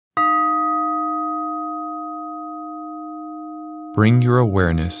Bring your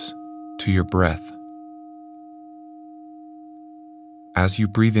awareness to your breath. As you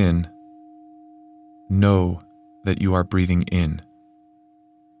breathe in, know that you are breathing in.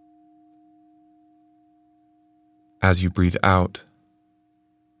 As you breathe out,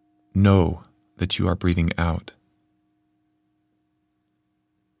 know that you are breathing out.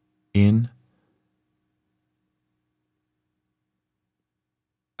 In,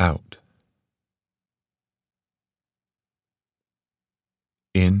 out.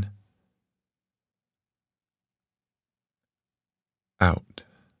 In, out.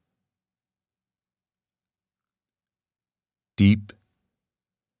 Deep,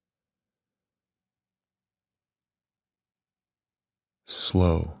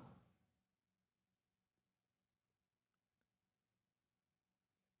 slow.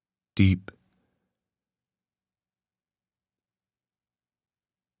 Deep,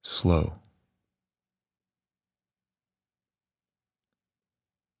 slow.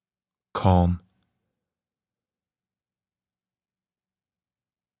 Calm,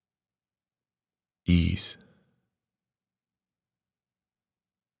 ease.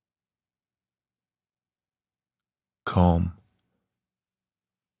 Calm,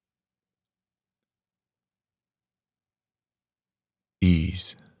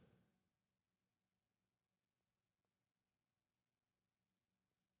 ease.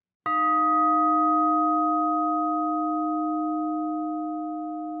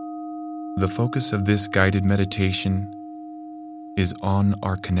 The focus of this guided meditation is on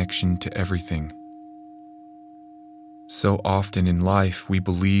our connection to everything. So often in life, we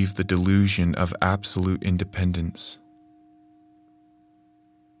believe the delusion of absolute independence,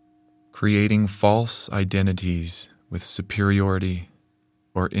 creating false identities with superiority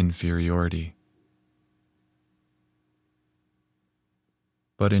or inferiority.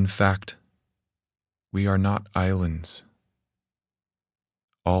 But in fact, we are not islands.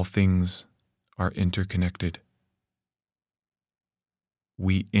 All things are interconnected.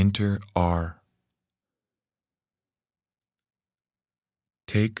 We are.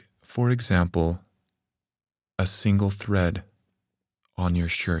 Take, for example, a single thread on your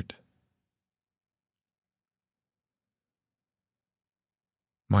shirt.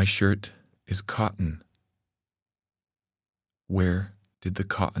 My shirt is cotton. Where did the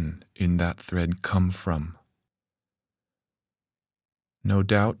cotton in that thread come from? No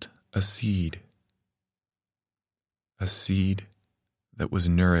doubt a seed that was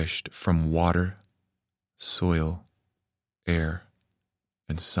nourished from water, soil, air,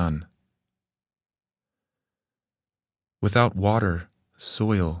 and sun. Without water,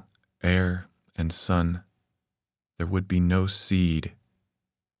 soil, air, and sun, there would be no seed,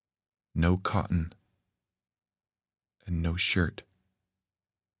 no cotton, and no shirt.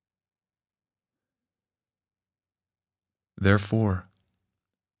 Therefore,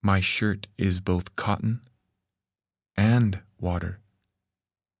 my shirt is both cotton and water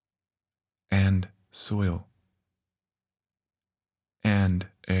and soil and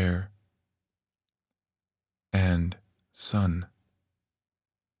air and sun.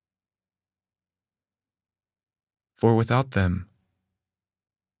 For without them,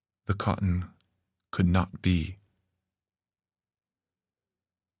 the cotton could not be.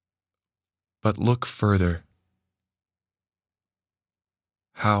 But look further.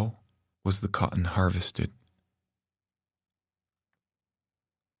 How was the cotton harvested?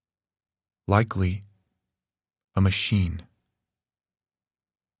 Likely a machine.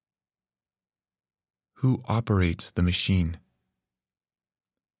 Who operates the machine?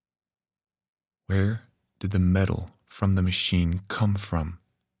 Where did the metal from the machine come from?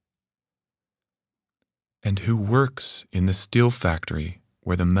 And who works in the steel factory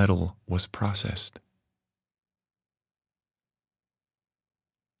where the metal was processed?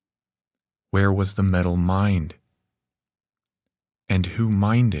 Where was the metal mined? And who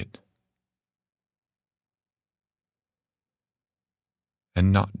mined it?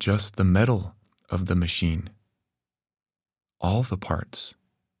 And not just the metal of the machine, all the parts.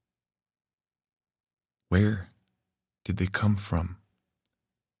 Where did they come from?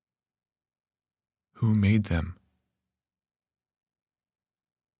 Who made them?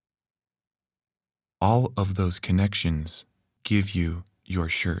 All of those connections give you your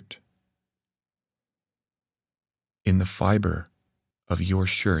shirt. In the fiber of your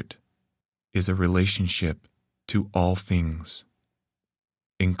shirt is a relationship to all things,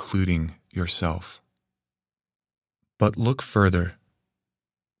 including yourself. But look further.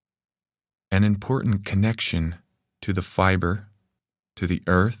 An important connection to the fiber, to the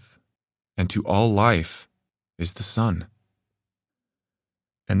earth, and to all life is the sun.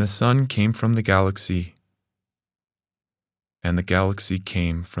 And the sun came from the galaxy. and the galaxy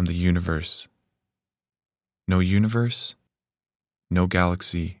came from the universe. No universe, no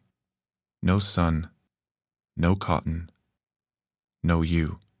galaxy, no sun, no cotton, no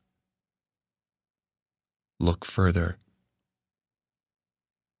you. Look further.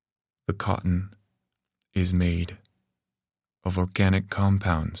 The cotton is made of organic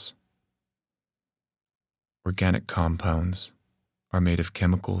compounds. Organic compounds are made of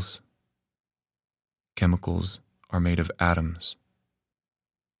chemicals. Chemicals are made of atoms.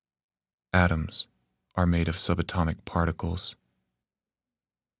 Atoms are made of subatomic particles.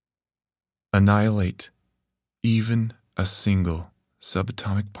 Annihilate even a single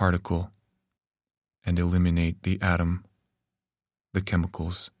subatomic particle and eliminate the atom, the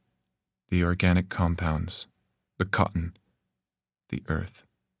chemicals, the organic compounds, the cotton, the earth,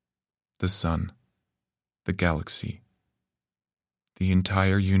 the sun, the galaxy, the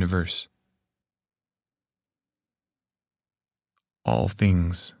entire universe. All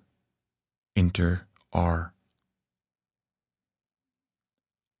things are.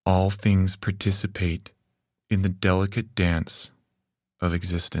 All things participate in the delicate dance of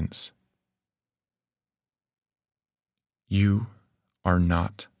existence. You are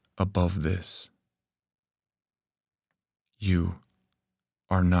not above this. You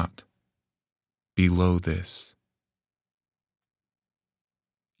are not below this.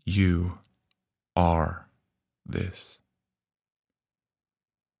 You are this.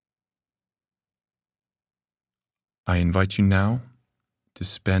 I invite you now to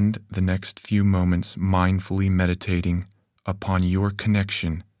spend the next few moments mindfully meditating upon your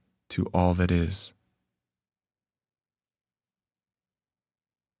connection to all that is.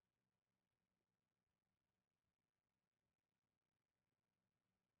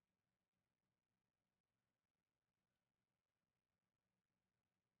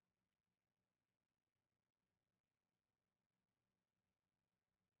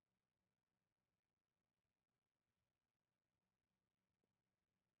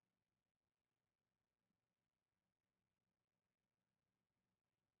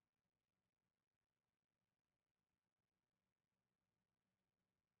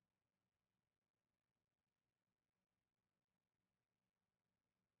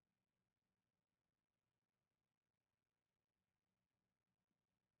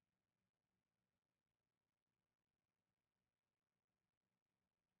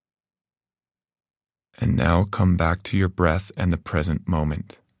 And now come back to your breath and the present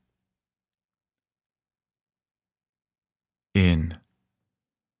moment. In.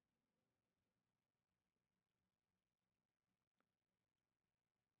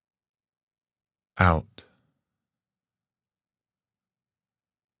 Out.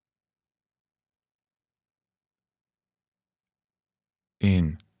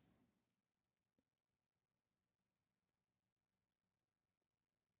 In.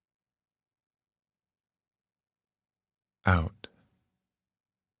 Out.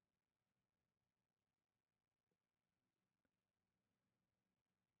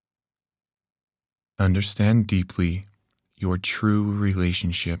 Understand deeply your true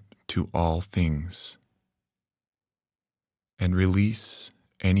relationship to all things and release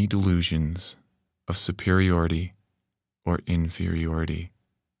any delusions of superiority or inferiority.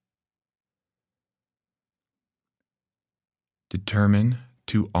 Determine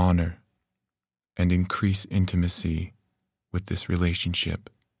to honor and increase intimacy with this relationship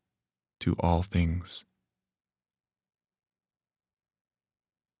to all things.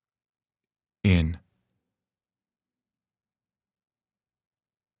 In.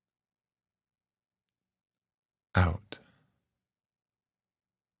 Out.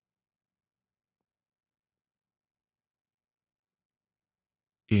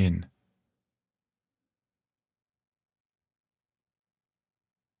 In.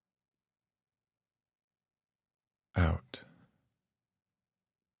 Out.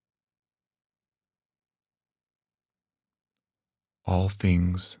 All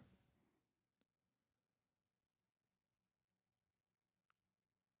things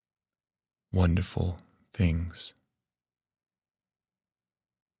wonderful things.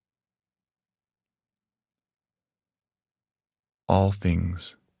 All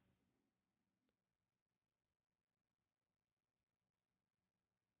things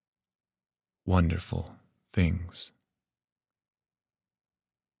wonderful things.